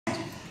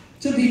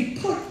to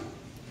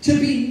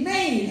be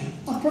made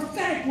a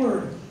prophetic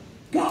word.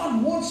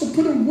 God wants to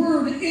put a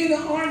word in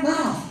our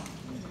mouth.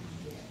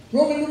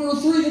 Roman numeral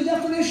 3, the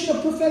definition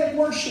of prophetic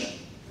worship.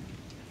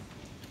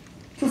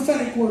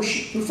 Prophetic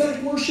worship.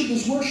 Prophetic worship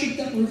is worship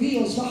that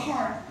reveals the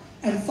heart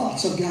and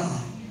thoughts of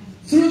God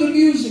through the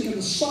music and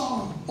the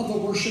song of the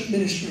worship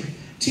ministry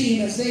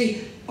team as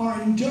they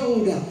are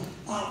endowed,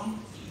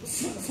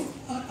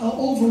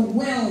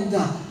 overwhelmed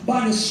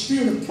by the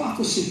spirit of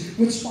prophecy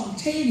with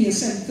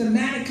spontaneous and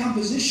thematic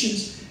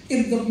compositions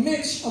in the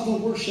midst of the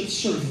worship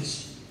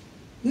service.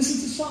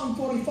 Listen to Psalm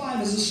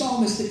 45 as the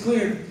psalmist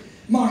declared,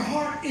 "My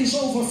heart is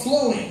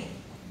overflowing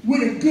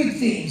with a good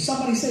thing."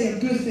 Somebody say a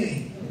good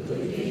thing. A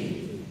good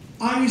thing.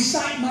 "I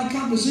recite my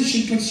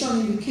composition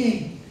concerning the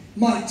King.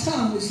 My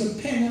tongue is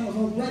the pen of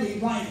a ready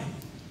writer."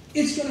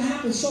 It's going to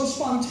happen so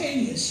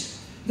spontaneous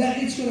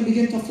that it's going to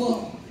begin to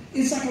flow.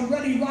 It's like a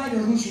ready writer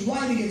who's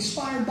writing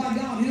inspired by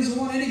God. He doesn't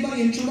want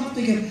anybody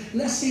interrupting him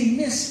lest he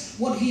miss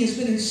what he has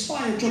been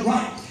inspired to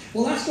write.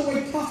 Well, that's the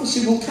way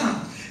prophecy will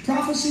come.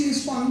 Prophecy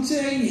is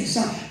spontaneous.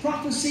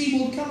 Prophecy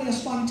will come in a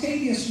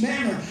spontaneous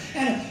manner.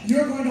 And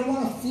you're going to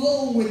want to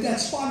flow with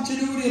that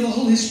spontaneity of the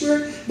Holy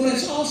Spirit. But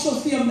it's also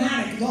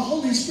thematic. The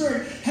Holy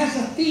Spirit has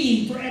a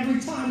theme for every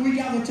time we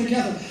gather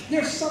together.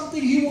 There's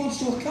something He wants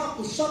to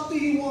accomplish. Something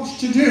He wants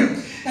to do.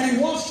 And He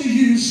wants to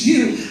use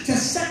you to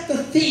set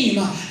the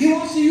theme. He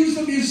wants to use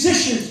the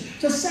musicians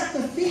to set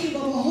the theme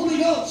of the Holy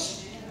Ghost.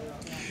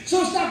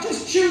 So it's not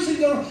just choosing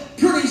the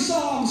pretty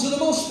songs or the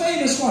most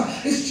famous one.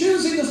 It's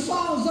choosing the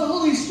songs the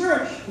Holy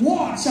Spirit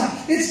wants.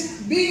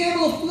 It's being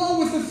able to flow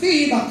with the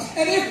theme.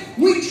 And if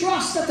we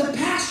trust that the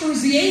pastor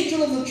is the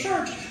angel of the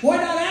church, why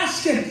not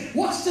ask him,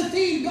 what's the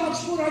theme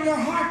God's put on your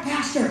heart,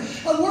 pastor?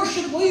 A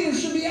worship leader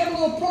should be able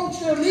to approach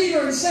their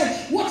leader and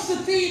say, what's the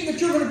theme that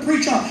you're going to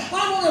preach on?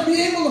 I want to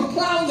be able to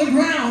plow the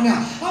ground.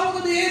 I want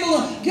to be able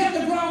to get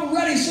the ground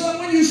ready so that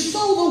when you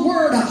sow the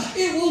word,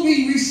 it will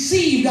be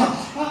received.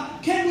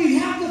 Can we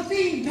have the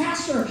theme,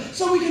 pastor,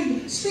 so we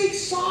can speak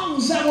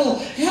songs that will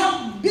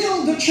help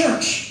build the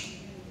church?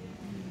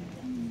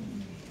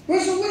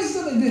 There's a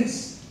wisdom in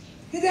this.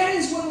 And that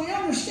is when we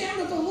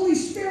understand that the Holy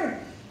Spirit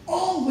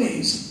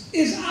always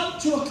is out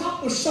to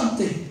accomplish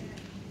something.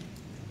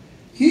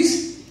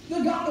 He's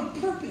the God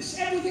of purpose.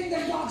 Everything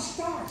that God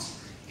starts,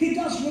 He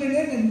does with an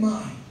end in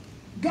mind.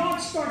 God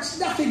starts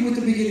nothing with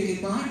the beginning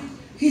in mind.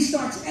 He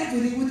starts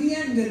everything with the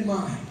end in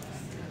mind.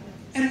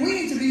 And we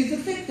need to be able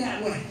to think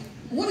that way.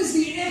 What is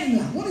the end?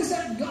 What is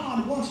that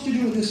God wants to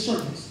do in this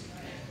service?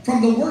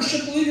 From the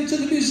worship leader to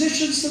the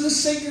musicians to the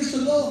singers to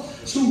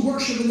those who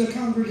worship in the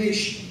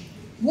congregation.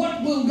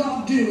 What will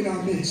God do in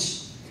our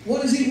midst?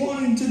 What is He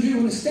wanting to do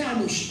and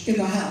establish in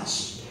the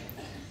house?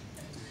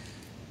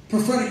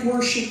 Prophetic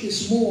worship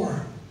is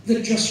more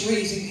than just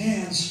raising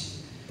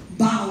hands,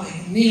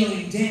 bowing,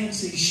 kneeling,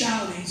 dancing,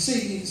 shouting,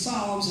 singing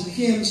psalms and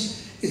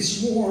hymns.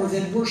 It's more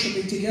than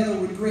worshiping together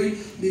with great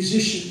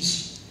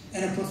musicians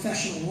and a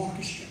professional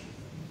orchestra.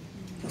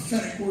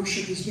 Prophetic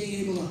worship is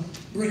being able to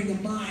bring the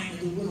mind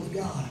and the will of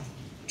God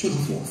to the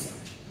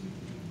forefront.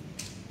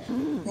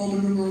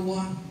 Roman numeral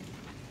 1,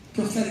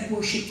 prophetic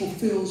worship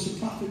fulfills the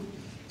prophet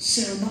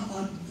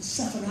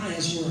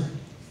Zephaniah's word.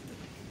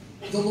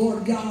 The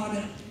Lord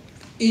God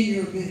in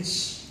your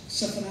midst,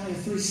 Zephaniah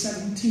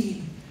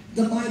 3:17,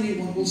 the mighty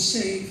one will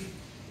save.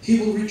 He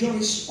will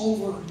rejoice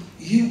over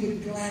you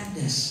with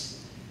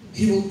gladness.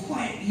 He will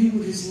quiet you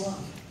with His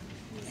love.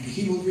 And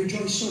He will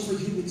rejoice over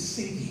you with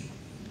singing.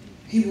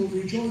 He will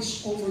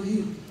rejoice over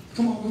you.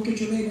 Come on, look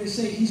at your neighbor and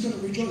say, He's going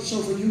to rejoice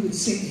over you with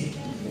singing.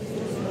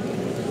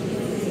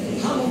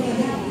 How will that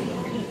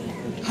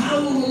happen? How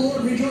will the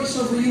Lord rejoice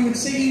over you with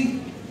singing?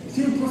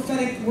 Through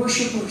prophetic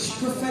worshipers,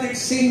 prophetic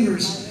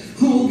singers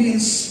who will be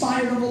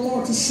inspired of the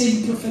Lord to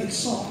sing prophetic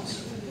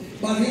songs.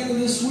 By the end of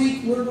this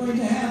week, we're going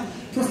to have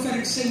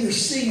prophetic singers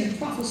sing and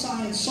prophesy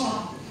and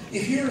song.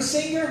 If you're a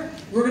singer,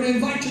 we're going to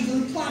invite you to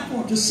the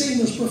platform to sing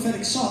those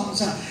prophetic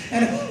songs.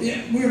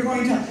 And we're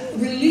going to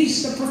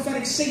release the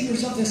prophetic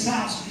singers of this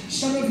house.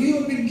 Some of you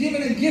have been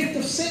given a gift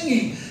of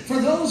singing. For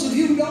those of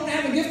you who don't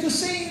have a gift of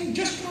singing,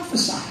 just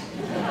prophesy.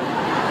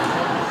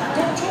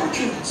 Don't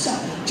torture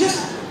yourself.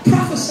 Just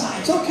prophesy.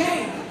 It's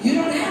okay. You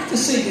don't have to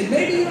sing it.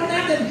 Maybe you don't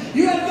have that.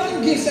 You have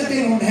other gifts that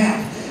they don't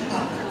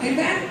have.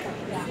 Amen?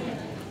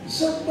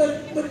 So,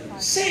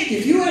 but sing.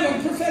 If you have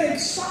a prophetic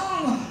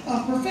song,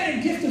 a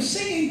prophetic gift of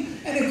singing,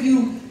 and if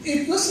you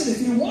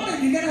want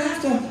it, you're going to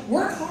have to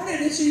work hard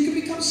at it so you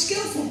can become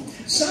skillful.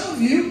 Some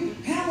of you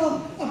have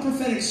a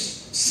prophetic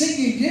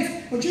singing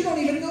gift, but you don't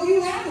even know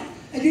you have it.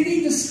 And you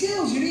need the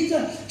skills. You need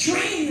to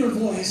train your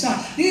voice.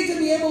 You need to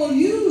be able to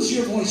use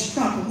your voice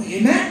properly.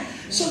 Amen?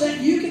 So that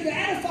you can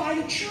edify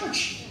the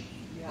church.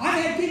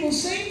 I've had people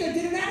sing that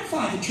didn't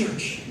edify the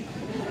church.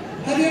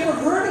 Have you ever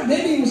heard of,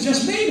 maybe it was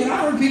just me, but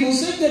I heard people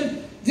sing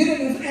that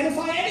didn't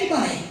edify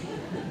anybody.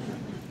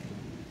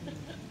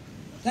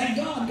 Thank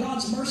God,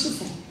 God's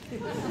merciful.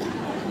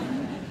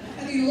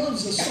 And He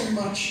loves us so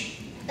much.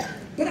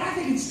 But I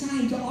think it's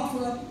time to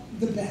offer up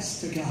the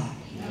best to God.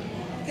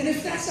 And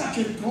if that's not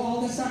your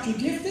call, that's not your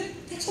gift, then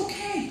that's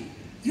okay.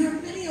 There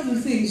are many other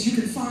things you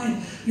can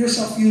find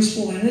yourself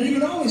useful in. And you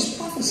can always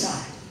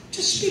prophesy.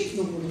 Just speak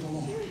the word of the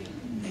Lord.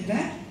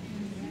 Amen?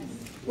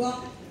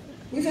 Well,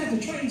 we've had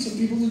to train some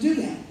people to do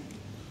that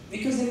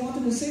because they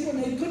wanted to sing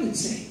when they couldn't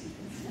sing.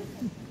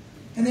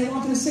 And they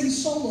wanted to sing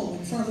solo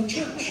in front of the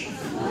church.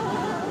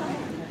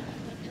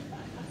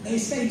 They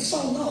stayed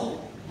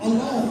solo,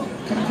 alone,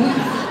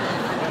 completely.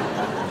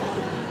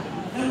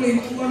 And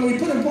when we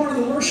put in part of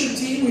the worship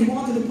team, we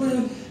wanted to put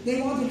in,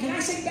 can I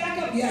sing back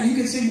up? Yeah, you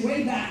can sing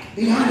way back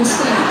behind the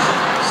stage.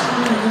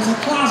 Somewhere, there's a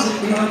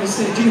closet behind the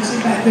stage. You can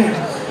sing back there.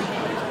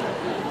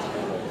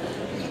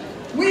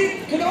 We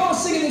can all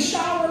sing in the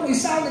shower. We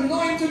sound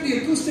anointed. The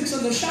acoustics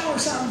of the shower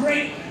sound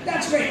great.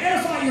 That's great.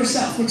 Edify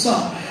yourself with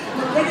song.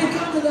 But when you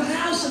come to the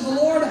house of the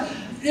Lord,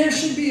 there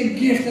should be a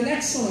gift, an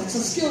excellence, a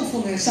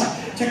skillfulness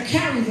to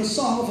carry the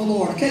song of the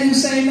Lord. Can you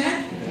say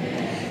amen?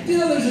 Amen. You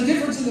know there's a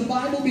difference in the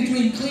Bible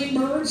between clean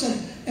birds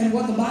and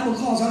what the Bible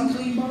calls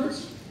unclean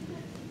birds?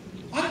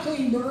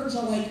 Unclean birds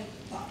are like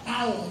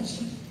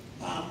owls,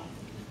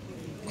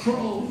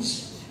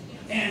 crows,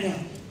 and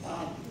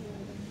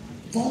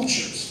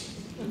vultures.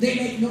 They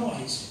make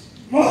noise.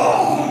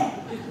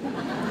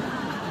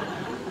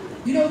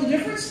 You know the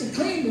difference? The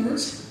clean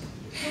birds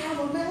have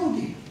a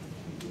melody.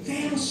 They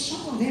have a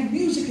song. They have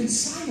music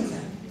inside of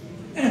them.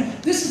 And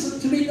this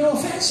is, to me, no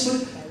offense,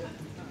 but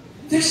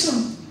there's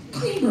some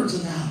clean birds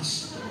in the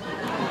house.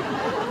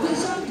 There's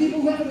some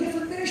people who have a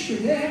different ministry.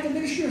 They have the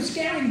ministry of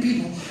scaring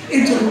people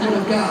into the Word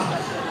of God.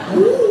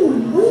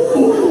 Ooh,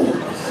 ooh.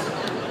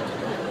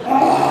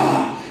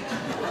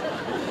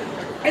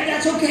 And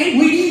that's okay.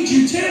 We need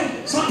you too.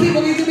 Some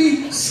people need to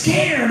be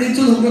scared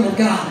into the will of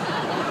God.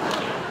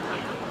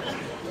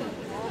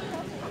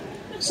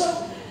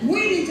 So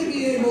we need to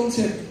be able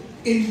to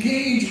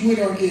engage with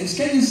our gifts.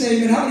 Can you say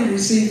amen? How many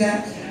receive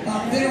that?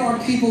 There are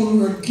people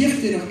who are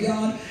gifted of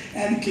God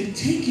and can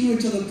take you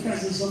into the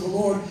presence of the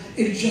Lord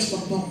in just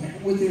a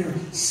moment with their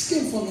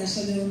skillfulness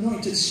and their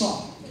anointed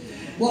song.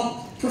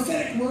 Well,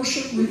 prophetic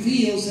worship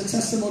reveals the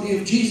testimony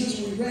of Jesus.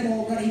 We read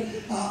already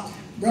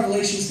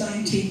Revelation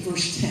 19,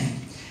 verse 10.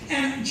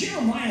 And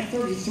Jeremiah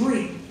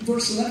 33,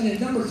 verse 11, and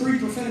number 3,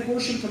 prophetic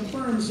worship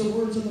confirms the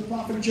words of the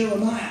prophet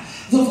Jeremiah.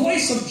 The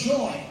voice of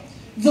joy,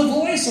 the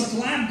voice of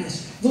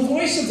gladness, the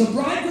voice of the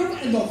bridegroom,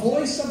 and the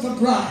voice of the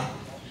bride.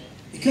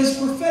 Because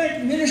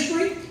prophetic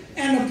ministry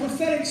and a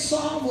prophetic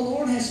song, the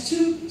Lord has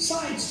two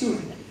sides to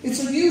it. It's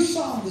a new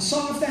song, the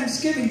song of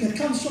thanksgiving that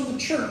comes from the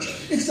church.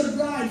 It's the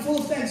bride full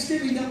of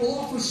thanksgiving that will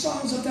offer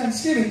songs of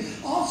thanksgiving,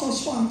 also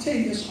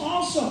spontaneous,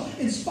 also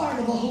inspired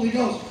of the Holy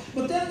Ghost.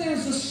 But then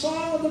there's the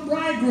song of the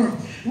bridegroom,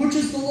 which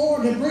is the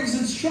Lord that brings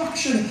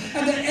instruction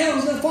and that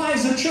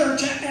edifies the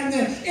church. And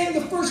in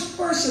the first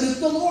person is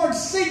the Lord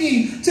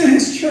singing to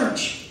His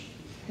church.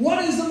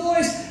 One is the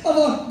voice of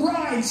a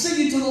bride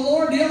singing to the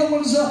Lord. The other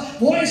one is the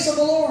voice of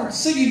the Lord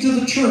singing to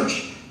the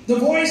church. The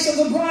voice of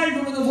the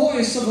bridegroom and the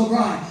voice of the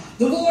bride.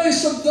 The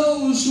voice of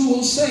those who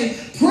will say,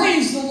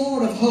 praise the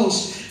Lord of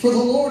hosts, for the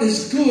Lord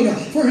is good,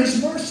 for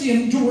His mercy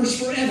endures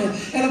forever.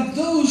 And of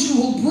those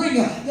who will bring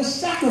the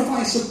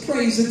sacrifice of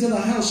praise into the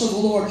house of the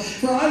Lord.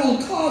 For I will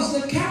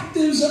cause the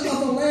captives of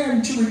the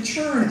land to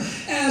return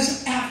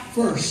as at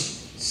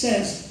first,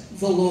 says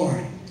the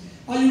Lord.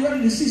 Are you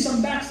ready to see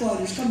some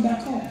backsliders come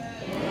back home?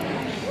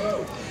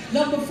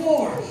 Number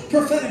 4,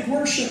 prophetic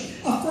worship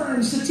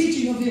affirms the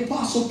teaching of the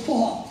Apostle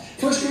Paul.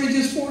 1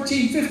 Corinthians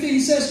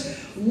 14:15 says,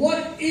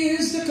 what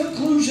is the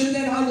conclusion?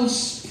 That I will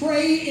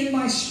pray in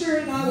my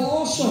spirit, and I will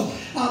also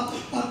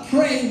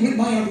pray with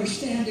my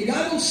understanding.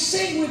 I will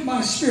sing with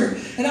my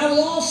spirit, and I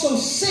will also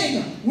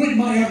sing with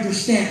my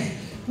understanding.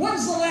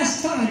 When's the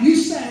last time you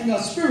sang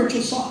a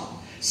spiritual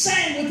song?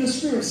 Sang with the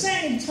Spirit,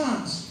 sang in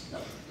tongues.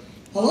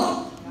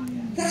 Hello?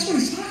 That's what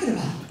he's talking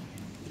about.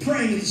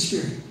 Praying in the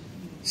Spirit,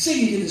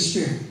 singing in the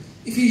Spirit.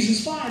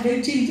 Ephesians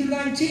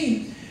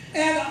 5:18-19.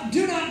 And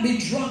do not be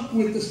drunk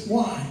with this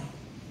wine,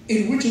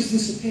 in which is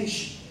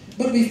dissipation,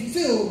 but be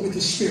filled with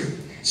the Spirit,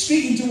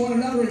 speaking to one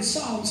another in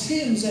psalms,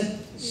 hymns, and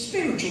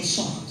spiritual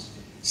songs,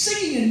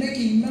 singing and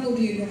making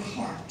melody in your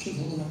heart to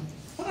the Lord.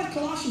 How about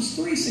Colossians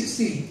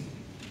 3:16?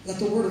 Let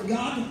the word of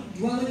God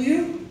dwell in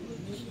you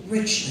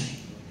richly.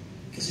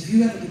 Because if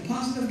you have a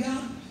deposit of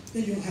God,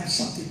 then you'll have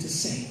something to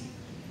sing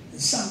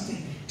and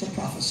something to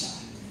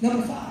prophesy.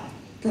 Number 5,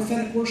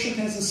 prophetic worship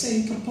has the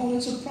same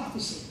components of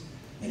prophecy.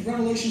 In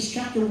Revelation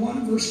chapter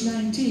 1, verse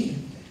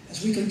 19,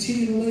 as we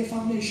continue to lay a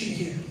foundation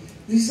here,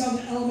 these are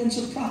the elements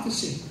of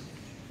prophecy.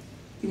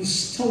 It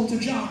was told to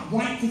John,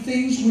 write the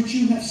things which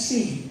you have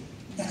seen.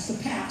 That's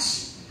the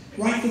past.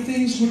 Write the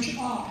things which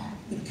are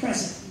the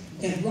present.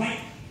 And write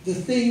the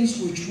things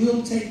which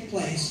will take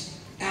place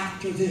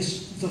after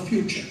this, the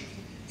future.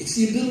 It's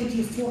the ability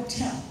to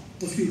foretell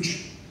the future.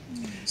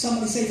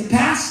 Somebody say the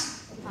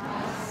past,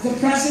 the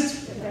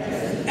present,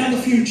 and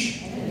the future.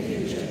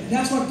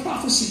 That's what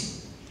prophecy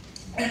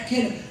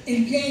can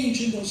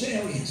engage in those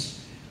areas.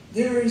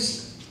 There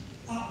is,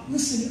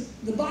 listen,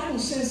 the Bible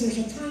says there's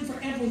a time for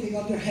everything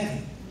under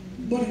heaven.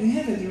 But in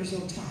heaven there is no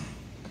time.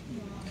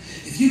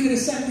 If you could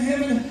ascend to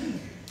heaven,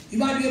 you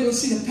might be able to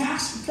see the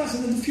past, the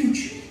present, and the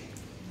future.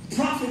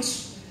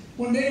 Prophets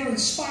when they are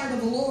inspired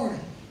of the Lord,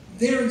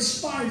 they're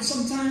inspired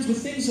sometimes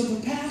with things of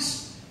the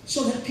past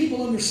so that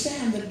people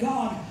understand that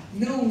God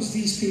knows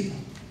these people.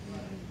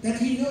 That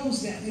He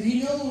knows them, that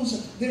He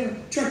knows their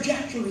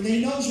trajectory, that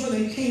He knows where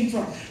they came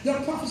from.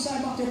 They'll prophesy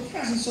about their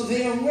presence so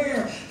they are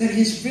aware that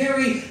He's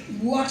very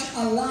much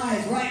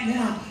alive right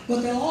now.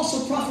 But they'll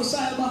also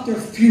prophesy about their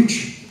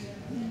future.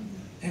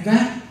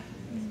 Amen?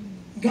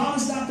 God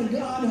is not the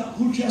God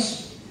who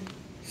just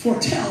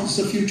foretells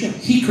the future.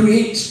 He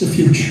creates the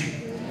future.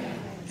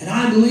 And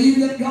I believe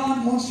that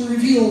God wants to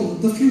reveal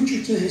the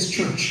future to His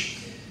church.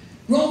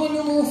 Roman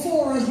numeral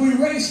 4, as we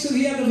race to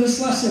the end of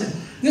this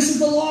lesson. This is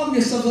the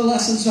longest of the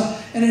lessons,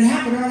 and it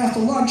happened right after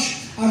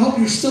lunch. I hope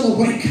you're still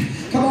awake.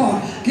 Come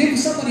on, give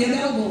somebody an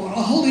elbow, a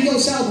Holy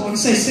Ghost elbow, and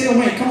say, stay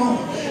awake, come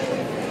on.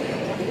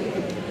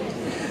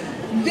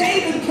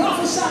 David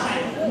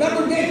prophesied.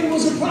 Remember David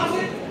was a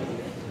prophet?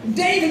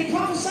 David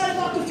prophesied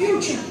about the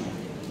future.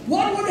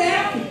 What would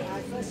happen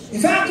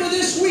if after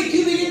this week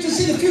you begin to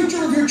see the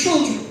future of your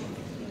children?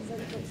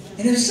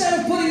 And instead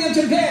of putting them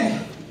to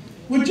bed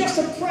with just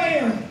a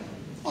prayer,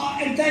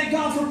 and thank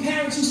God for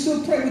parents who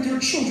still pray with their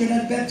children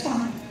at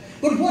bedtime.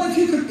 But what if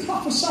you could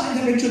prophesy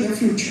them into their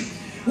future?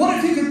 What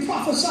if you could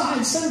prophesy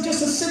instead of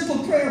just a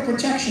simple prayer of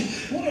protection?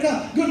 What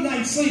a good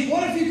night's sleep.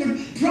 What if you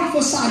could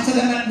prophesy to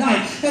them at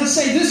night and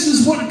say, this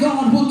is what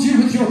God will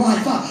do with your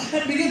life,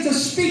 and begin to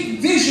speak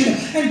vision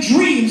and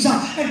dreams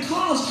and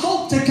cause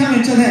hope to come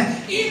into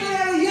them, even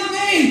at a young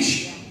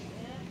age?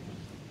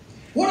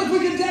 What if we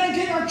could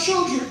dedicate our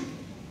children?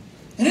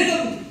 And in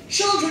the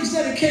children's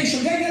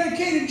dedication, they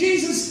dedicated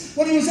Jesus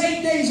when He was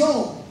 8 days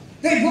old.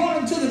 They brought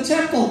Him to the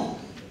temple.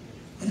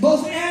 And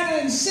both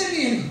Anna and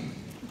Simeon,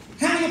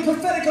 having a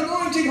prophetic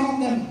anointing on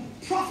them,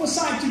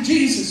 prophesied to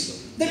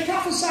Jesus. They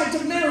prophesied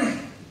to Mary.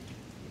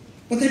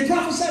 But they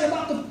prophesied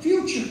about the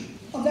future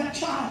of that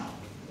child.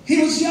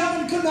 He was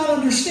young and could not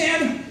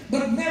understand,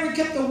 but Mary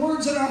kept the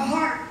words in her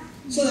heart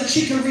so that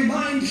she could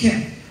remind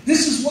him.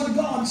 This is what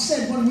God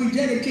said when we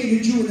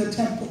dedicated you in the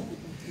temple.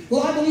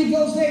 Well, I believe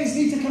those days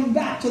need to come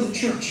back to the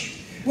church,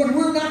 when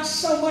we're not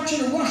so much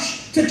in a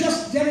rush to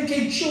just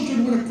dedicate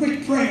children with a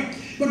quick prayer.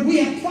 But we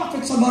have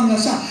prophets among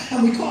us,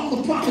 and we call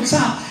the prophets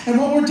out. And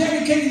when we're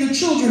dedicating the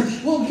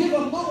children, we'll give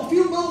a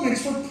few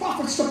moments for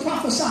prophets to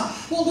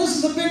prophesy. Well, this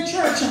is a big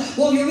church.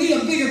 Well, you need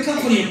a bigger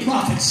company of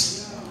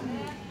prophets.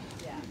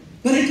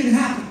 But it can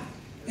happen.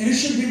 And it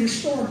should be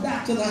restored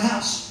back to the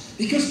house,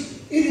 because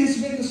it has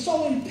been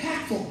so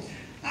impactful.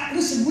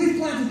 Listen, we've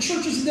planted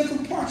churches in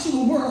different parts of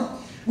the world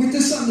with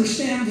this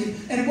understanding.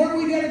 And when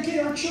we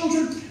dedicate our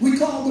children, we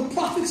call the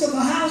prophets of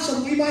the house,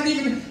 and we might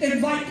even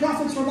invite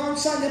prophets from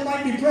outside that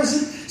might be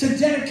present to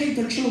dedicate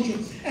their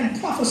children and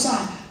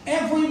prophesy.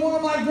 Every one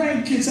of my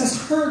grandkids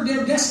has heard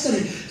their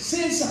destiny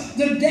since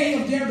the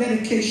day of their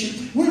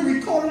dedication. We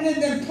recorded it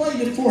and then played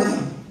it for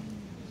them.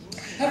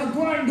 I have a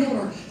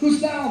granddaughter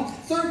who's now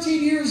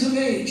 13 years of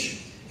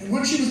age. And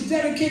when she was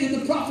dedicated,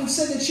 the prophet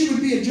said that she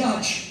would be a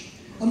judge.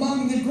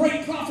 Among the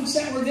great prophets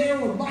that were there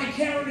were Mike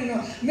Herod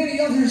and many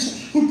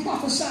others who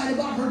prophesied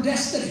about her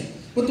destiny.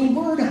 But the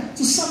word,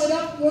 to sum it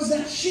up, was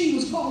that she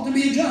was called to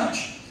be a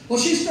judge. Well,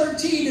 she's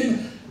 13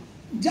 and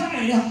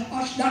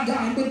not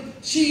dying, but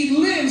she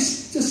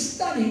lives to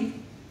study,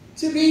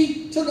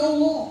 to know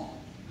law.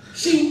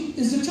 She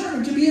is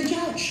determined to be a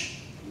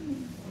judge.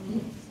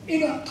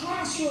 In a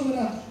classroom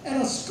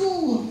at a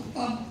school,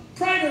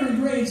 primary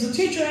grades, the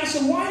teacher asked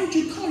her, why did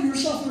you color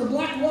yourself in a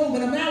black robe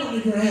and a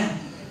mallet in your hand?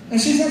 And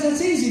she says,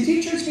 that's easy,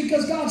 teacher. It's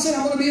because God said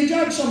I'm going to be a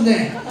judge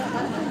someday.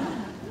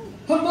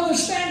 Her mother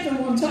spanked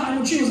her one time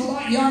when she was a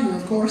lot younger,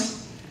 of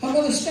course. Her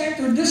mother spanked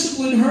her and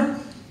disciplined her.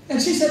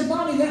 And she said,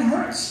 Mommy, that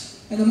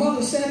hurts. And the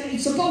mother said,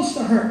 it's supposed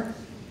to hurt.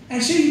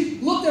 And she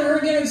looked at her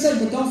again and said,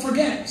 but don't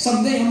forget,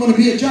 someday I'm going to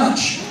be a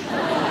judge.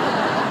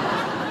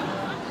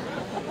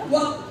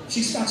 Well,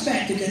 she got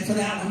spanked again for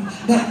that one.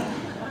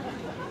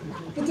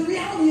 But the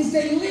reality is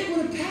they live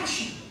with a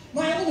passion.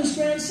 My oldest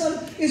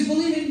grandson is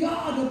believing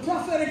God, the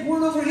prophetic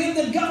word over him,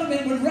 that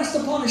government would rest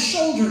upon his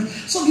shoulders.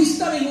 So he's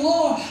studying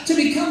law to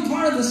become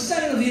part of the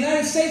Senate of the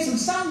United States, and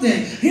someday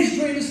his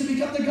dream is to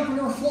become the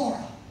governor of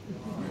Florida.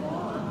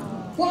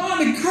 Well,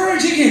 I'm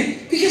encouraging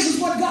it because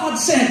it's what God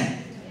said.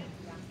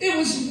 It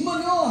was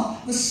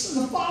Manoah,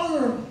 the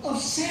father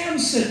of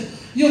Samson.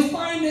 You'll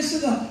find this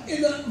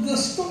in the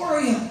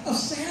story of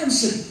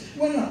Samson,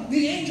 when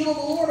the angel of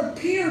the Lord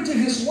appeared to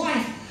his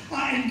wife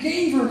and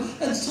gave her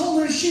and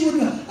told her she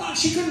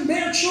couldn't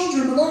bear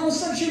children, but all of a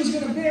sudden she was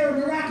going to bear a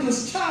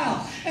miraculous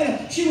child,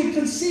 and she would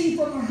conceive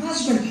from her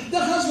husband. The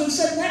husband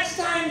said, next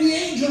time the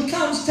angel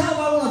comes, tell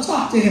him I want to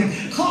talk to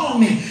him. Call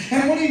me.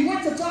 And when he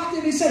went to talk to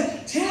him, he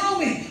said, tell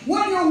me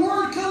when your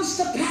word comes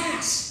to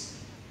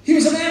pass. He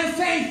was a man of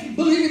faith,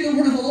 believing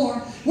the word of the Lord.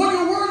 When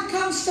your word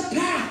comes to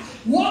pass,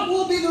 what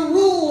will be the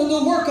rule and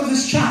the work of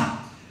this child?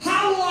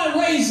 How will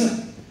I raise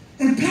him?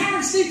 And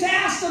parents need to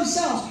ask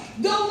themselves,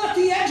 don't let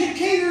the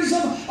educators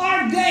of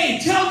our day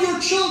tell your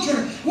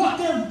children what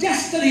their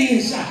destiny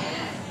is.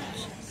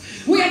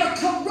 We have a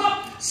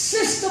corrupt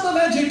system of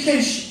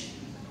education.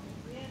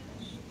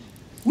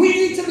 We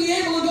need to be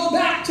able to go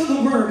back to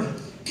the Word.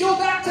 Go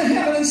back to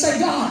heaven and say,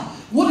 God,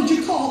 what did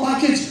you call my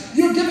kids?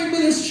 You're giving me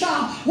this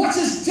child. What's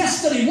his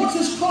destiny? What's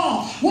his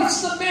call?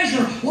 What's the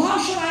measure? Well, how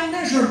should I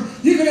measure him?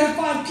 You can have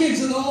 5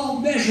 kids and they'll all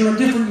measure a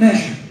different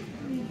measure.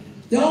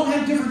 They all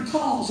have different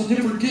calls and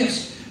different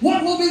gifts.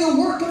 What will be the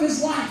work of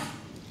his life?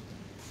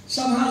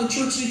 Somehow the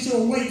church needs to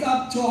wake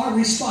up to our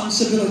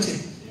responsibility.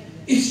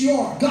 It's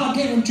God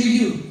gave them to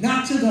you,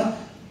 not to the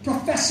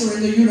professor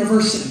in the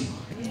university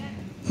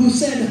who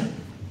said,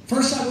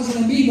 first I was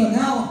an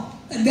amoeba,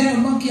 and then a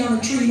monkey on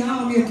a tree,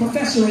 now I'm a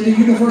professor in the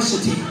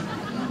university.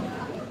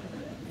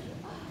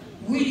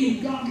 We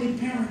need godly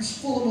parents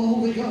full of the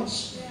Holy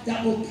Ghost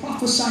that will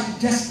prophesy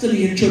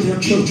destiny into their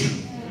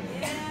children.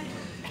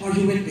 Are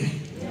you with me?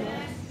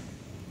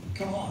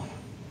 Come on.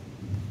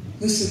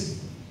 Listen.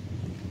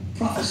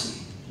 Prophecy.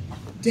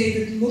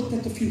 David looked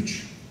at the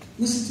future.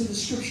 Listen to the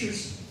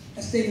scriptures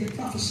as David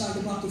prophesied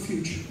about the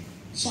future.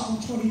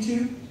 Psalm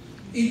 22,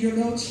 in your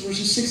notes,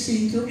 verses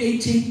 16 through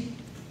 18.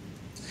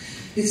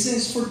 It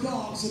says, for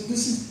dogs, and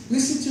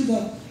listen to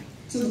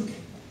the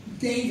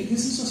David.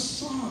 This is a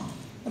song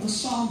of a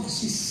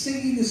psalmist. He's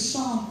singing this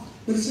song,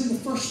 but it's in the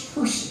first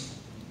person.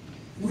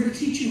 We're going to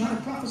teach you how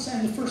to prophesy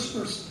in the first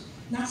person.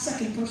 Not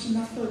second person,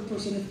 not third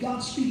person. If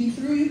God's speaking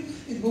through you,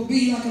 it will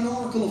be like an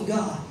oracle of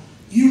God.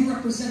 You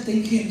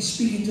representing Him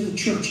speaking to the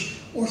church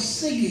or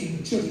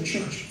singing to the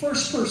church.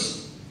 First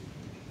person.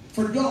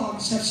 For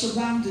dogs have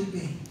surrounded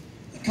me.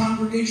 The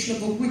congregation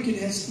of the wicked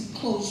has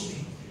enclosed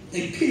me.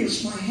 They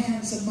pierce my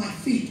hands and my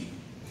feet.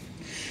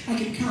 I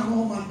can count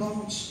all my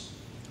bones.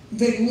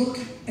 They look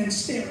and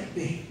stare at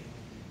me.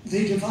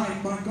 They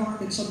divide my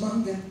garments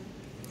among them,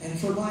 and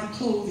for my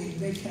clothing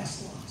they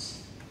cast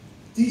lots.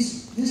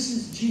 This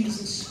is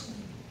Jesus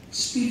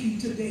speaking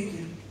to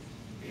David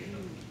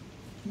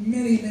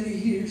many, many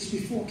years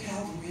before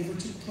Calvary ever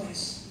took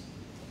place.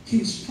 He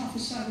was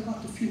prophesying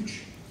about the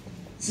future.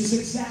 This is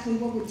exactly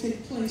what would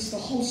take place. The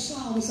whole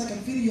psalm is like a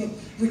video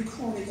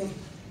recording of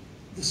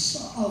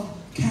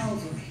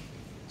Calvary.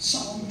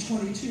 Psalm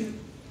 22.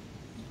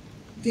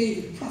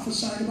 David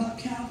prophesied about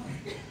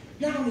Calvary.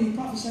 Not only he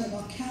prophesied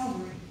about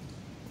Calvary,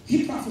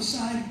 he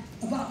prophesied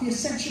about the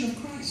ascension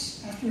of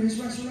Christ after his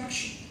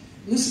resurrection.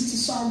 Listen to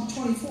Psalm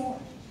 24.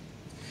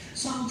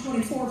 Psalm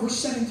 24, verse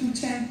 7 through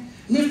 10.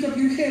 Lift up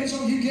your heads,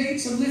 O you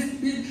gates, and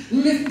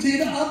lift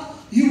it up,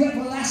 you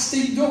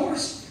everlasting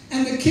doors,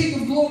 and the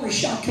King of glory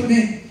shall come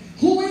in.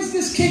 Who is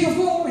this King of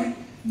glory?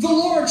 The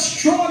Lord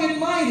strong and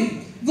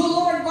mighty, the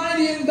Lord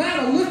mighty in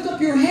battle. Lift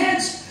up your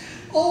heads,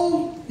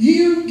 O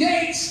you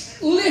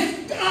gates,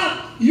 lift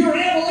up your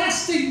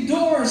everlasting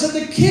doors, and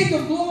the King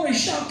of glory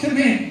shall come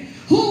in.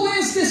 Who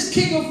is this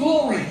King of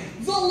glory?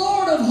 The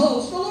Lord of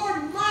hosts, the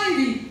Lord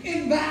mighty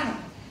in battle.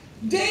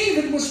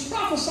 David was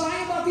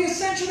prophesying about the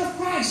ascension of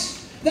Christ.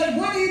 That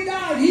when he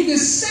died, he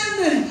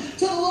descended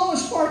to the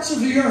lowest parts of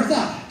the earth,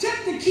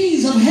 took the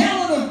keys of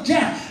hell and of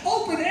death,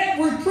 opened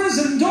every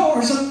prison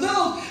doors, and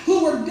those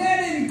who were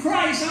dead in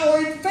Christ, who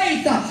were in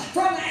faith,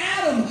 from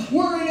Adam,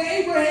 were in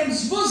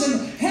Abraham's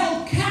bosom,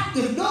 held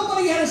captive.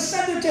 Nobody had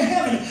ascended to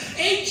heaven.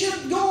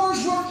 Ancient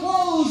doors were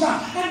closed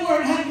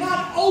and had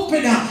not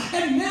opened.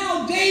 And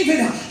now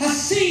David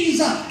sees,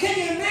 can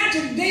you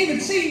imagine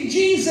David seeing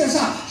Jesus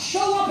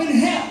show up in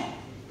hell,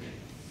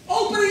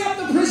 opening up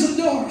the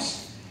prison doors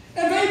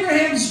of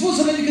Abraham's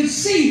bosom, and you can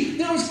see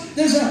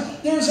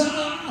there's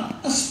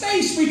a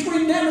space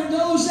between them and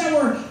those that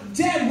were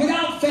dead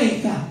without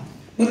faith.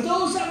 But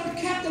those that were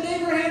kept in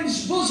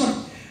Abraham's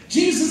bosom,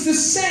 Jesus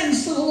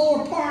descends to the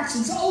lower parts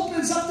and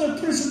opens up their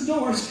prison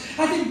doors.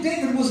 I think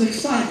David was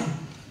excited.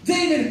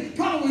 David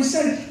probably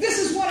said, this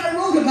is what I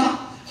wrote about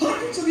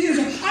hundreds of years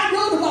ago. I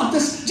wrote about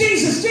this.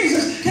 Jesus,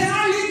 can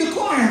I lead the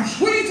choir?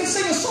 We need to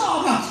sing a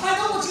song. I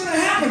know what's going to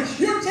happen.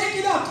 You're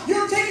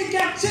taking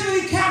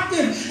captivity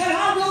captive. And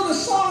I wrote a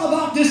song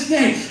about this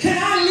day. Can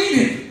I lead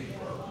it?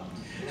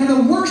 And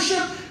the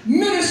worship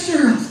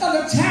minister of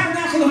the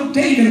tabernacle of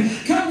David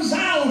comes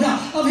out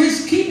of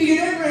his keeping in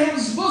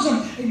Abraham's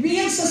bosom and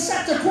begins to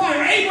set the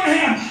choir.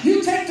 Abraham,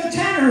 you take the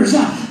tenors.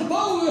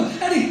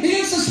 And he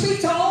begins to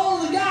speak to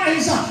all the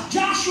guys.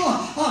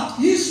 Joshua,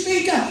 you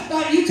speak,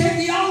 you take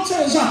the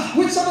altars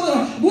with some of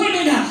the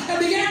women and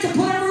began to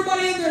put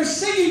everybody in their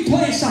singing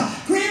place.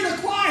 Create a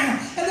choir.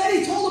 And then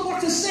he told them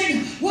what to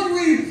sing when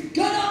we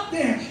get up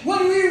there,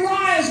 when we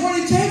rise,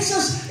 when he takes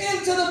us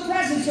into the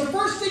presence. The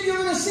first thing you're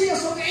going to see are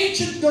some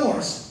ancient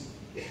doors.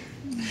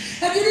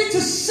 And you need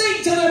to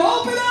sing to them,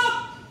 open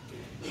up,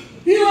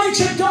 you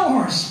ancient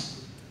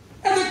doors,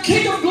 and the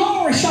King of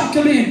glory shall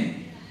come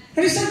in.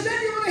 And he said,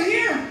 then you're going to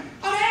hear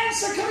an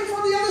answer coming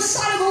from the other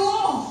side of the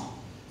wall.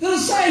 They'll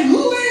say,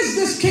 who is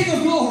this King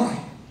of glory?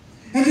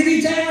 And you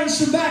need to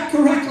answer back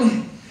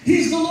correctly.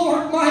 He's the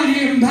Lord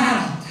mighty in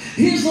battle.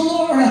 He's the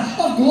Lord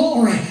of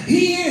glory.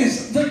 He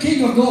is the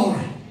King of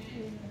glory.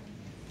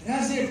 And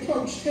as they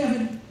approached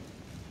heaven,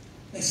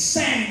 they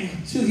sang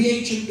to the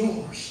ancient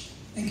doors.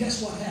 And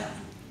guess what happened?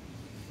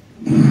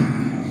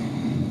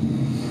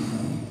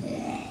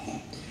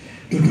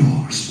 The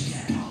doors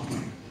began to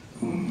open.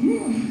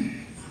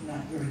 I'm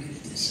not very good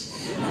at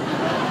this.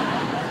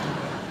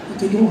 But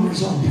the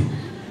doors opened.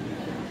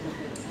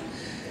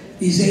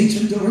 These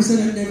ancient doors that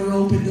have never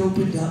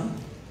opened up.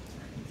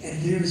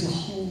 And there's a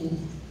whole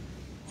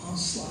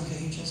onslaught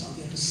of angels on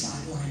the other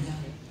side lined up.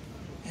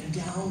 And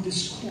down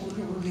this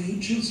corridor of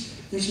angels,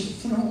 there's a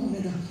throne,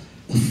 and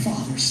the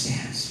Father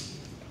stands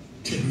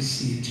to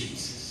receive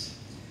Jesus.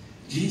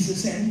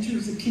 Jesus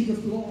enters, the King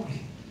of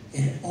glory,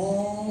 and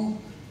all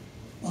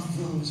of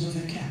those of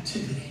the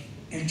captivity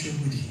enter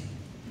with him.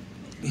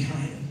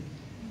 Behind him,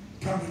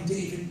 probably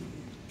David,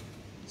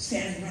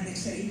 standing right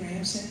next to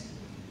Abraham, said,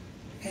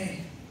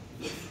 hey,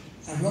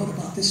 I wrote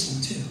about this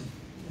one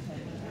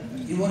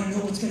too. You want to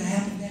know what's going to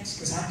happen next?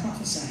 Because I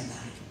prophesied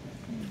about it.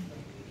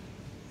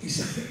 He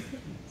said,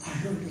 I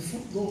heard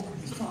the Lord,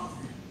 the Father,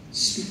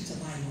 speak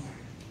to my Lord.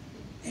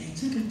 And he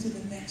took him to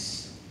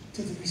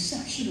the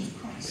reception of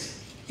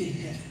Christ in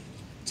heaven.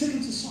 Took him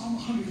to Psalm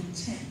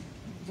 110,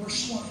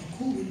 verse 1, and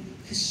quoted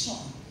his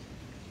song.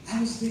 I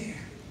was there.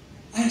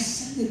 I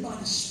ascended by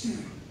the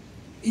Spirit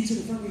into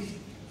the very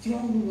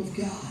throne room of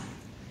God.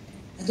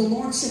 And the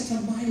Lord said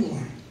to my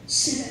Lord,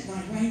 sit at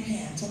my right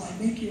hand till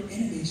I make your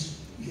enemies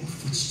your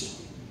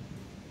footstool.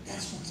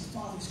 That's what the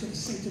Father's going to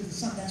say to the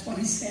Son. That's why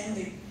he's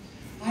standing.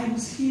 I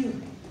was here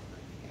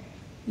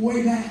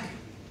way back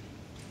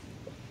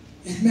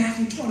in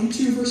Matthew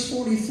 22, verse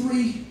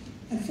 43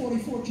 and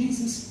 44.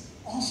 Jesus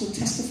also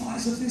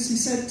testifies of this. He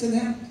said to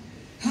them,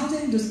 how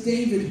then does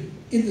David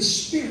in the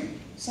Spirit,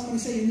 somebody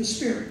say in the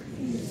Spirit,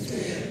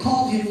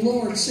 call him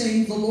Lord,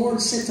 saying, the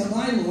Lord said to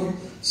my Lord,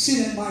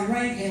 sit at my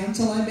right hand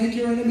till I make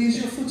your enemies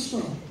your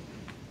footstool.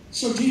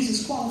 So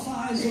Jesus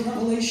qualifies the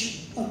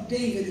revelation of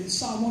David in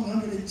Psalm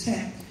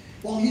 110.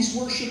 While he's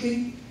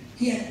worshiping,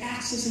 he had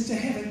access into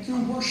heaven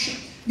through worship.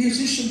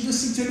 Musicians,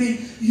 listen to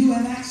me. You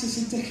have access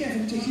into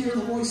heaven to hear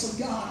the voice of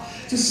God,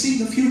 to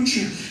see the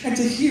future, and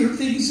to hear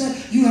things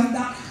that you have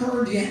not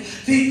heard yet,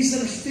 things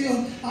that are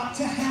still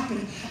to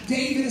happen.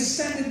 David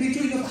ascended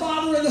between the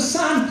Father and the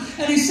Son,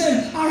 and he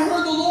said, I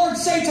heard the Lord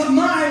say to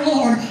my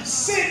Lord,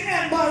 sit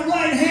at my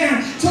right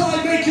hand till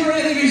I make your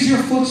enemies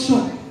your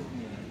footstool.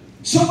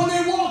 So when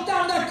they walked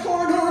down that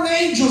corridor of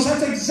angels,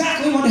 that's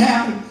exactly what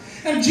happened.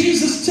 And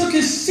Jesus took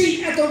his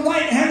seat at the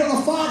right hand of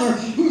the Father,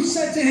 who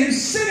said to him,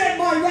 sit at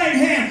my right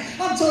hand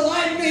until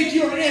I make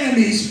your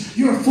enemies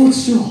your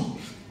footstool.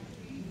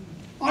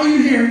 Are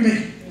you hearing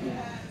me?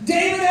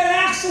 David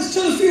had access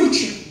to the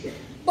future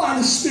by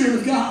the Spirit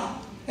of God.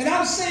 And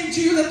I'm saying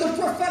to you that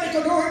the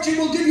prophetic anointing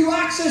will give you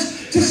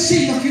access to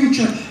see the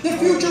future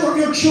of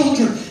your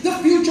children, the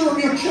future of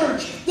your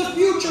church, the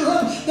future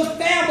of the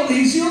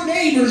families, your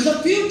neighbors, the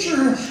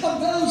future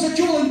of those that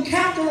you'll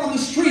encounter on the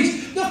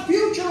streets, the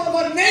future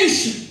of a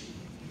nation.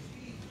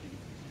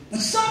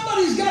 But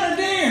somebody's got to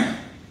dare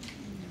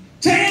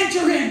to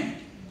enter in.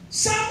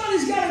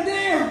 Somebody's got to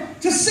dare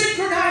to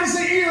synchronize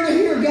the ear to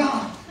hear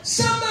God.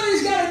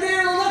 Somebody's got to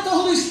dare to let the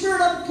Holy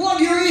Spirit unplug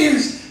your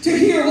ears to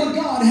hear what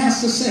God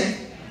has to say.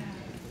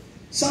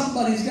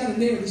 Somebody's got to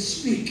dare to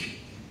speak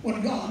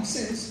when God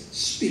says,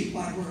 speak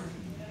my word.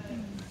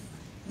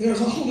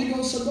 There's a Holy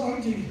Ghost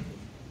anointing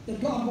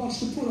that God wants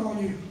to put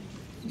on you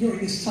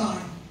during this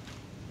time.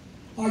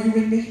 Are you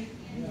with me?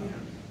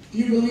 Do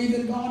you believe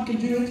that God can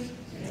do it?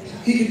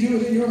 He can do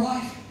it in your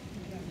life.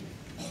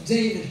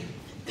 David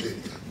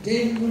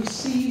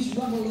receives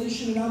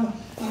revelation, and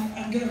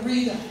I'm going to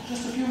read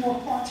just a few more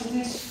parts of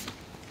this.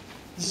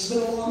 This has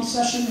been a long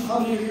session. How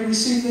many of you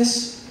receive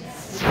this?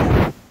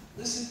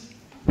 Listen.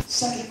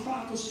 2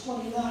 Chronicles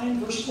 29,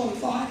 verse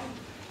 25.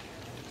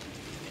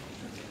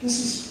 This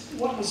is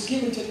what was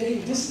given to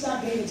David. This is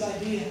not David's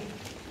idea.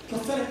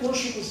 Prophetic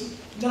worship was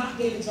not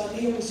David's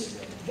idea. It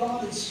was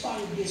God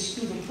inspired this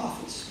through the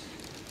prophets.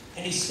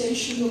 And he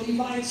stationed the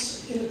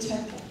Levites in the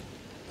temple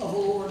of the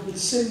Lord with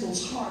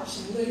cymbals,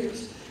 harps,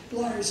 and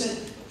lyres,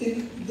 and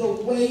in the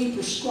way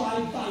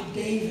prescribed by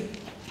David,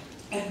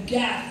 and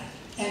Gad,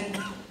 and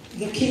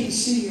the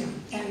king's seer,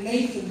 and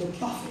Nathan the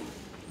prophet.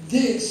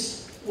 This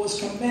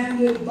was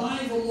commanded by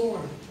the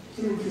Lord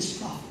through his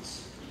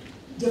prophets.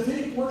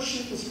 Davidic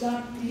worship was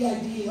not the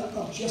idea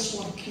of just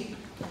one king.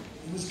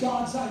 It was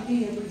God's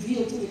idea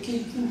revealed to the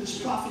king through his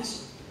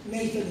prophets,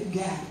 Nathan and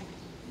Gad.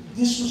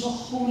 This was a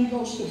Holy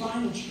Ghost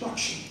divine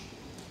instruction.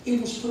 It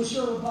was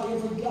preserved by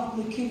every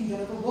godly king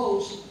that ever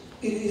rose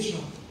in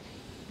Israel.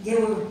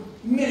 There were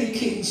many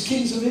kings,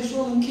 kings of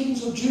Israel and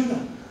kings of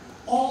Judah.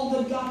 All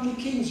the godly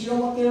kings, you know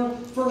what their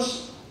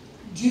first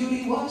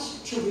duty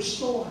was? To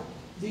restore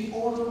the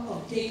order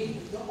of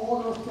David, the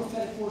order of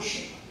prophetic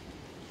worship.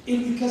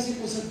 Because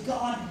it was a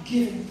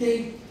God-given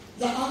thing.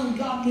 The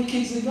ungodly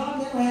kings, and God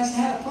never has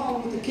had a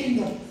problem with the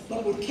kingdom,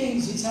 but with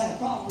kings he's had a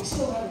problem. We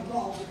still have a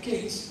problem with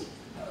kings.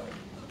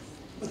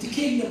 But the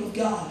kingdom of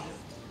God,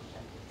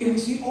 it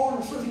was the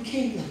order for the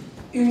kingdom.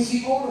 It was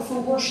the order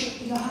for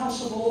worship in the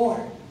house of the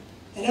Lord.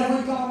 And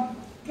every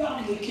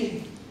godly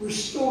king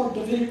restored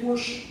Davidic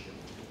worship.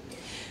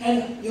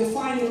 And you'll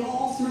find it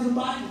all through the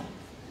Bible.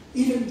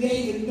 Even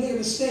David made a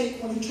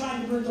mistake when he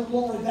tried to bring the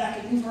glory back,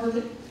 and you've heard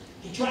it.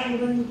 He tried to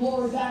bring the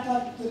glory back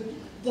like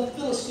the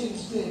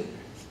Philistines did.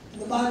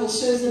 And the Bible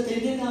says that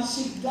they did not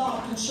seek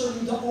God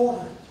concerning the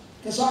order,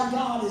 because our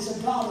God is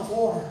a God of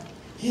order.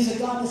 He's a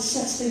God that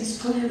sets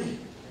things clearly.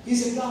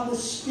 He's a God that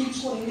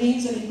speaks what He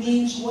means, and He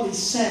means what He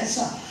says.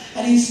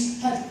 And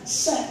He's had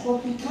said, but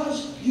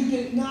because you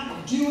did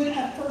not do it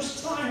at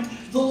first time,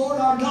 the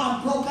Lord our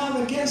God broke out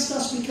against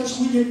us because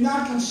we did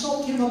not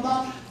consult Him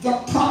about the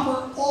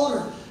proper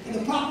order. And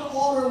the proper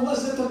order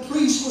was that the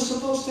priests were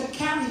supposed to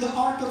carry the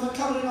Ark of the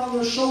Covenant on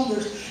their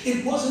shoulders.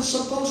 It wasn't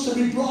supposed to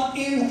be brought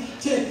in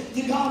to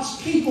God's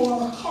people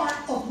on a cart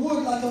of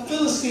wood like the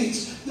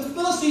Philistines. The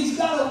Philistines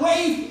got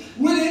away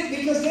with it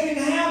because they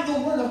didn't have the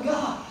Word of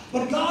God.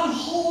 But God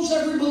holds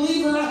every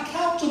believer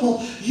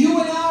accountable.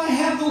 You and I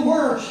have the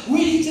Word. We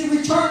need to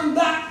return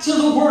back to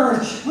the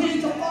Word. We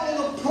need to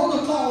follow the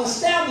protocol,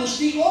 establish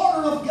the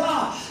order of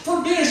God for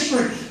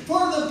ministry,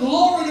 for the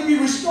glory to be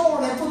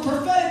restored, and for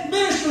prophetic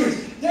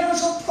ministries. There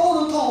is a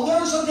protocol.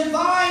 There is a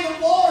divine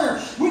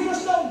order. We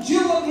just don't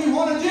do what we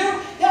want to do.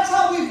 That's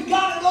how we've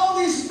gotten all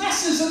these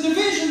messes and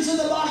divisions in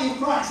the body of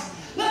Christ.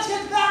 Let's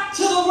get back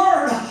to the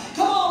Word.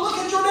 Come on, look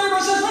at your neighbor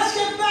and say, let's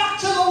get back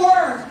to the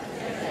Word.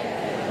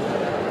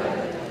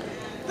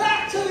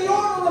 Back to the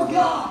order of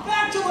God.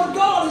 Back to what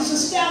God has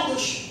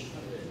established.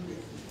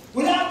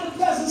 Without the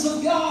presence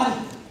of God,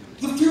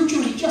 the future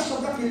is just a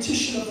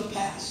repetition of the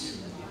past.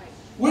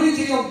 We need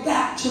to go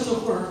back to the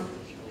Word.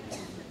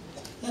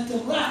 That the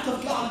wrath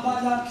of God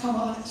might not come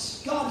on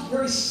us. God's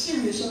very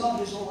serious about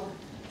His order.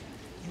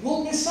 You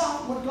won't miss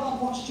out what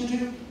God wants to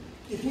do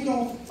if we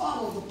don't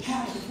follow the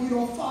pattern, if we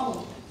don't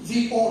follow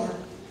the order.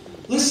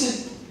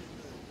 Listen,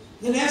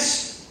 the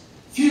next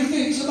few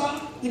things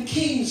about the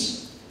kings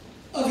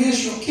of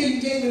Israel. King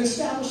David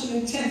established it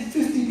in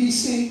 1050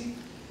 BC.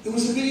 It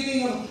was the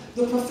beginning of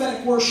the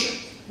prophetic worship.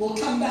 We'll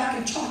come back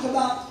and talk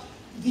about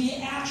the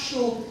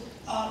actual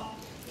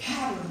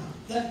pattern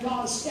that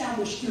God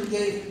established through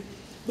David.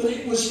 But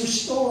it was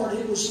restored.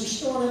 It was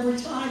restored every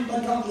time by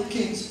godly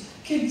kings.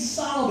 King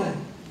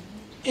Solomon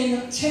in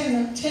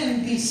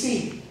 1010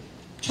 BC,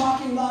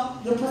 talking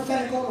about the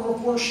prophetic order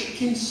of worship.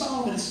 King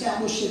Solomon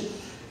established it.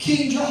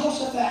 King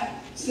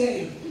Jehoshaphat's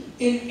day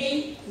in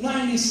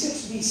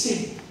 896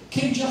 BC.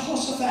 King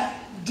Jehoshaphat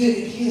did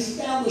it. He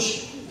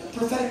established the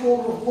prophetic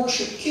order of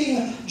worship.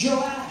 King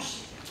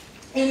Joash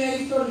in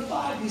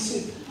 835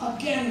 BC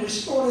again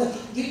restored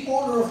the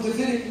order of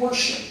Davidic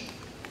worship.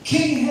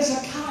 King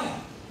Hezekiah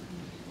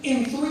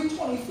in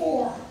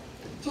 324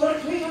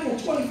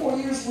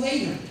 years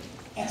later,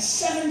 at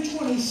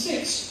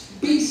 726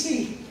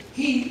 BC,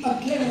 he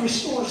again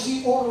restores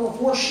the order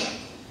of worship.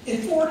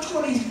 In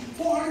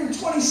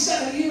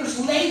 427 years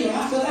later,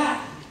 after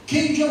that,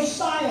 King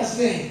Josiah's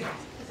day,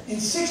 in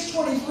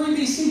 623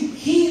 BC,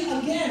 he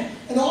again,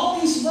 and all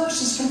these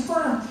verses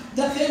confirm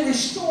that they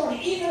restored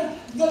even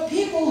the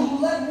people who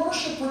led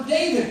worship for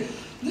David.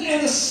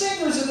 And the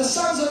singers and the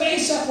sons of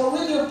Asaph were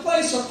in their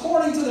place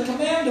according to the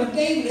command of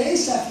David,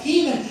 Asaph,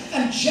 Heman,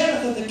 and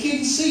Jeduthun, the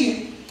king's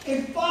seed.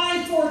 In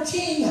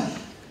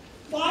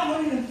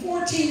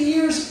 514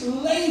 years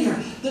later,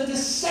 the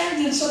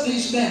descendants of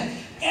these men,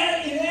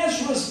 in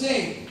Ezra's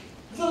day,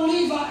 the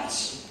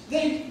Levites,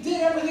 they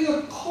did everything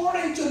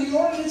according to the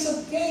ordinance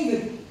of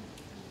David,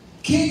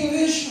 king of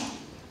Israel.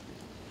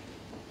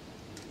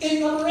 In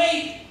number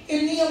 8,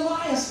 in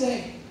Nehemiah's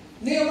day,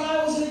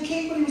 Nehemiah wasn't a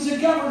king, but he was a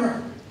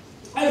governor.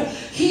 And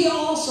he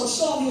also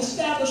saw the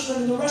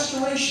establishment and the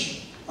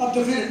restoration of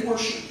Davidic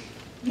worship.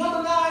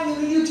 Number 9,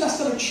 in the New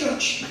Testament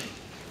church.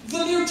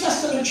 The New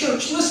Testament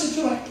church, listen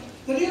to it.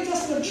 The New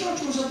Testament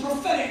church was a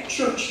prophetic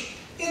church.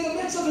 In the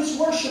midst of its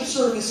worship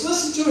service,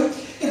 listen to it.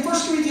 In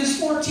 1 Corinthians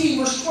 14,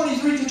 verse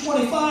 23 to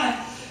 25,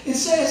 it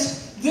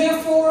says,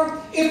 therefore,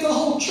 if the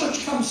whole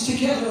church comes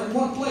together in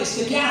one place,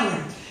 the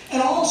gathering,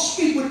 and all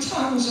speak with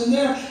tongues, and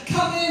there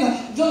come in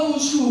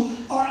those who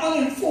are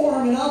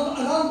uninformed and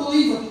an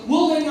unbeliever,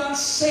 will they not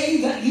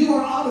say that you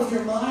are out of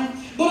your mind?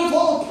 But if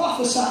all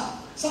prophesy,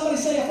 somebody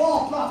say, if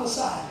all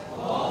prophesy,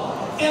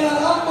 and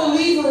an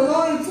unbeliever, an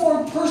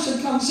uninformed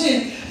person comes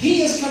in,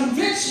 he is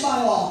convinced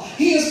by all,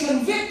 he is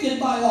convicted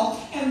by all,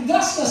 and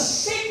thus the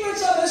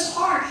secrets of his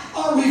heart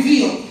are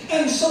revealed.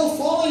 And so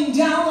falling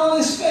down on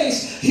his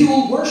face, he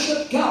will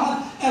worship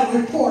God and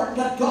report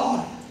that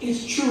God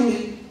is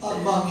truly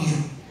among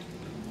you.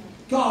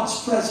 God's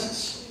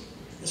presence.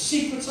 The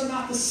secrets are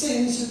not the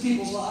sins in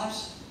people's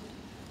lives.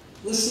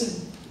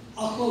 Listen,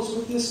 I'll close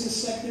with this in a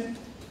second.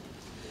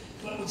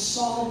 But when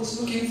Saul was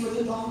looking for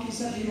the donkeys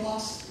that he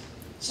lost,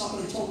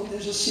 somebody told him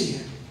there's a seer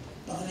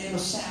by the name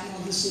of Samuel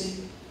in the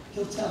city.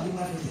 He'll tell you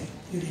everything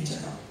you need to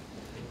know.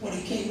 When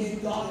he came in,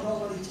 God had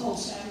already told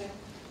Samuel,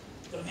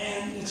 the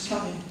man that's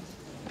coming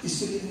is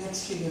to be the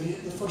next king of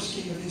the first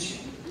king of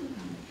Israel.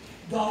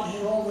 God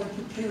had already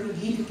prepared him.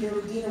 He prepared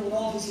a dinner with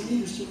all his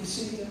leaders to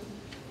receive him.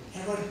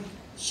 And when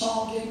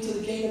Saul came to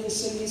the gate of the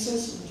city, he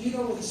says, do you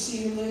know where the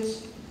seer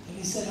lives? And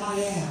he said, I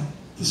am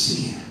the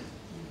seer.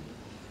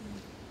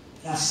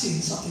 And I've seen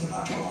something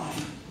about your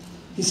life.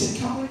 He said,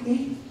 come with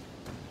me.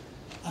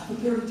 I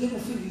prepared a dinner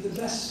for you.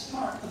 The best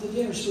part of the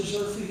dinner is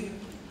reserved for you.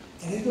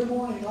 And in the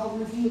morning, I'll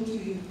reveal to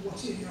you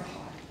what's in your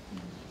heart.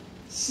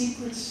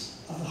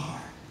 Secrets of the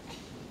heart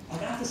are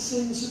not the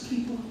sins of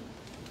people,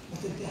 but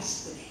the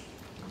destiny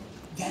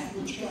that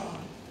which God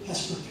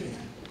has prepared.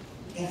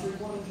 Every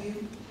one of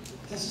you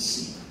has a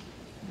secret.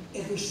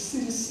 Every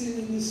citizen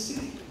in this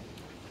city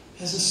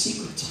has a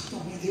secret tucked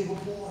away. They were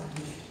born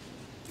with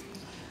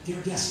it.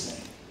 Their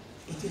destiny.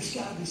 But there's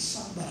got to be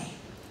somebody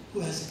who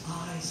has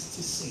eyes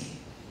to see.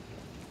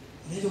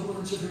 And in the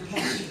words of your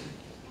pastor,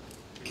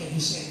 can you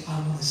say, I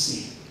want to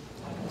see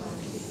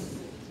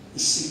the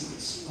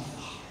secrets of the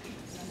heart?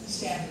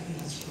 Stand with me,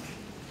 let's pray.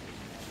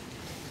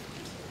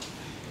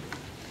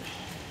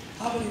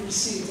 How many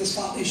receive this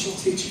foundational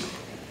teaching?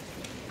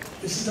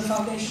 This is the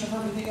foundation of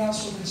everything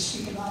else we're going to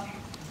speak about.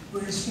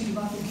 We're going to speak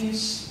about the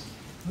gifts.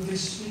 We're going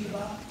to speak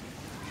about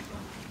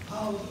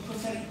how the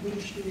prophetic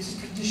ministry is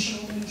a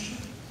conditional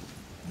ministry.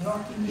 There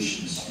are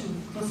conditions to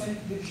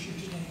prophetic ministry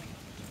today.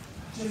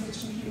 The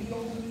difference between the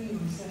old and the new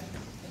is that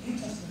the New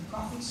Testament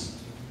prophets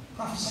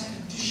prophesy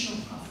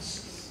conditional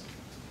prophecies.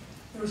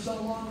 There is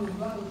no longer a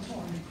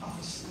revelatory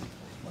prophecy,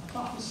 a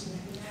prophecy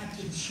that can add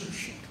to the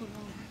Scripture.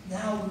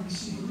 Now we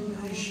receive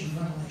illumination and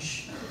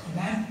revelation.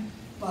 Amen?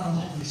 By the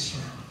Holy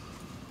Spirit.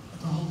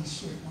 But the Holy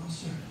Spirit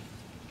wants to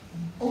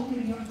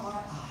open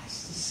our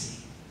eyes to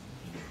see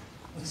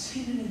what's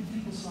hidden in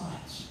people's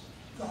lives.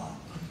 God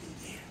put it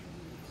there.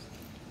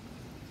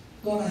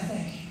 Lord, I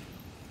thank you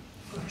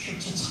for a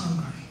church that's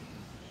hungry.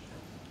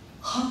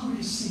 Hungry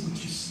to see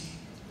what you see.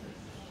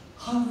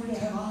 Hungry to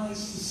have eyes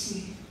to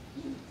see.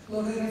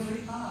 Lord, let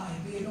every eye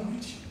be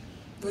anointed.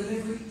 Let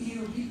every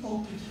ear be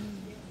opened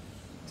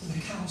to the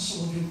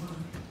counsel of your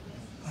word.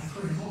 I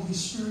pray, Holy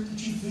Spirit,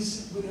 that you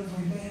visit with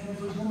every man,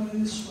 every woman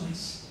in this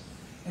place,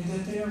 and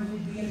that there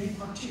would be an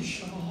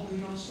impartation of the Holy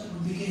Ghost that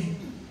would begin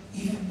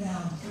even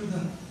now through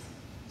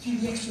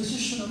the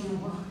exposition of your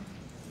word.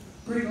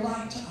 Bring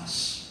light to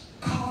us.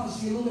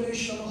 Cause the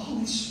illumination of the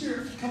Holy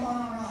Spirit to come on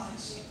our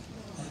eyes,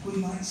 that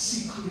we might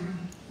see clearly.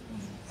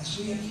 As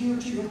we adhere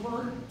to your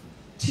word,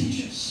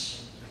 teach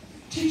us.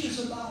 Teach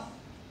us about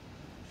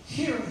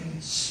hearing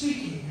and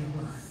speaking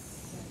your word.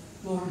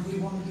 Lord, we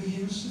want to be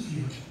used of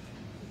you.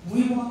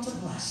 We want to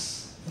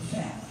bless the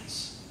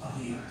families of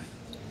the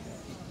earth.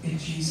 In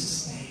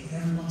Jesus' name.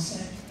 And everyone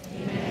say,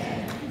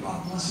 amen.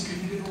 God bless you.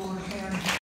 Can you give the Lord